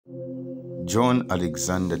John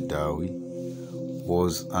Alexander Dowie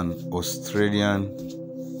was an Australian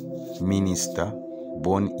minister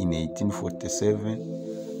born in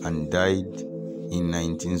 1847 and died in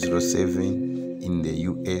 1907 in the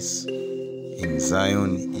US in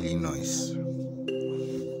Zion, Illinois.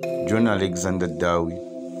 John Alexander Dowie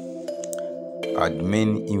had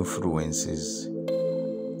many influences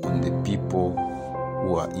on the people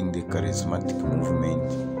who are in the charismatic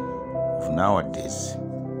movement of nowadays.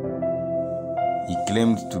 He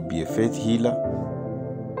claimed to be a faith healer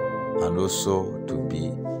and also to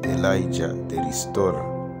be Elijah the restorer.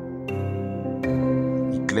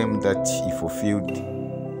 He claimed that he fulfilled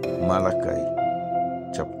Malachi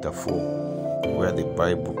chapter 4, where the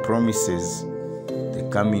Bible promises the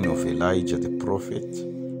coming of Elijah the prophet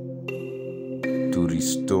to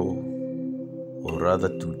restore, or rather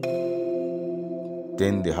to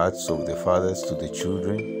turn the hearts of the fathers to the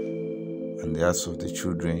children and the hearts of the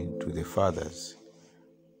children to the fathers.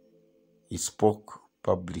 He spoke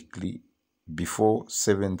publicly before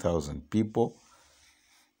 7,000 people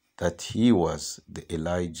that he was the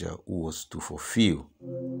Elijah who was to fulfill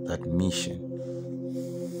that mission.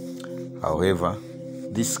 However,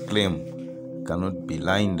 this claim cannot be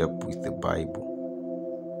lined up with the Bible,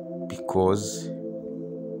 because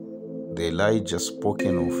the Elijah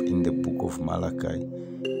spoken of in the book of Malachi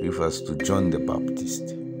refers to John the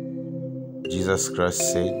Baptist. Jesus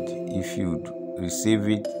Christ said, if you'd receive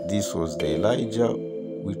it, this was the Elijah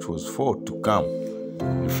which was for to come,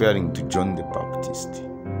 referring to John the Baptist.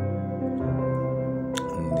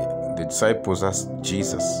 And the disciples asked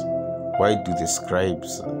Jesus, why do the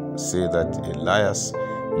scribes say that Elias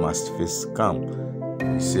must first come?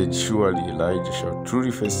 He said, surely Elijah shall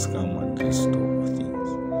truly first come and restore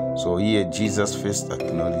things. So here Jesus first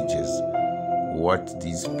acknowledges what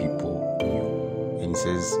these people knew. And he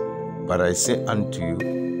says, but I say unto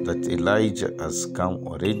you that Elijah has come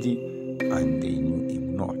already, and they knew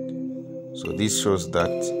him not. So this shows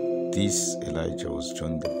that this Elijah was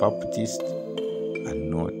John the Baptist and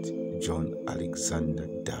not John Alexander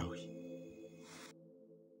Dowie.